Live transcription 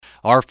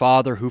Our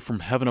Father, who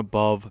from heaven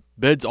above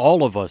bids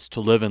all of us to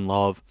live in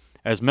love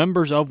as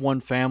members of one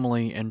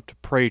family and to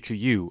pray to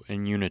you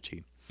in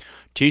unity.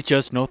 Teach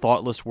us no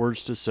thoughtless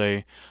words to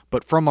say,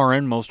 but from our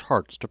inmost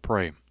hearts to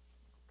pray.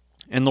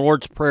 In the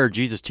Lord's Prayer,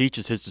 Jesus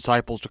teaches his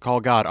disciples to call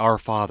God our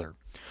Father.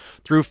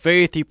 Through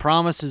faith, he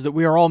promises that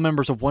we are all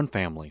members of one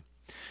family.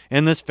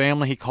 In this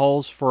family, he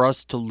calls for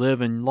us to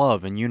live in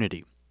love and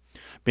unity,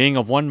 being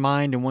of one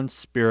mind and one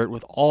spirit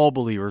with all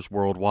believers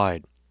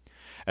worldwide.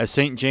 As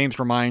St. James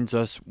reminds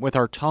us, with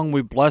our tongue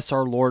we bless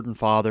our Lord and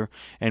Father,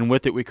 and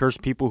with it we curse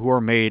people who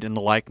are made in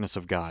the likeness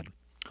of God.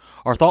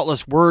 Our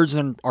thoughtless words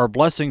and our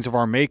blessings of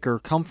our Maker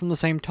come from the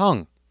same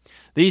tongue.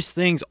 These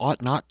things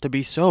ought not to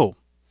be so.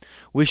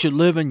 We should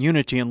live in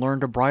unity and learn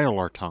to bridle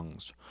our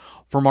tongues.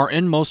 From our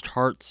inmost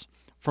hearts,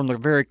 from the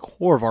very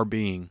core of our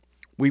being,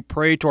 we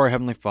pray to our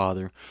Heavenly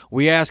Father.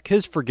 We ask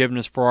His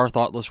forgiveness for our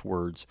thoughtless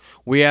words.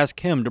 We ask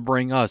Him to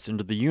bring us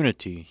into the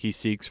unity He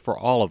seeks for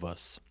all of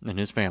us and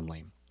His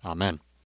family. Amen.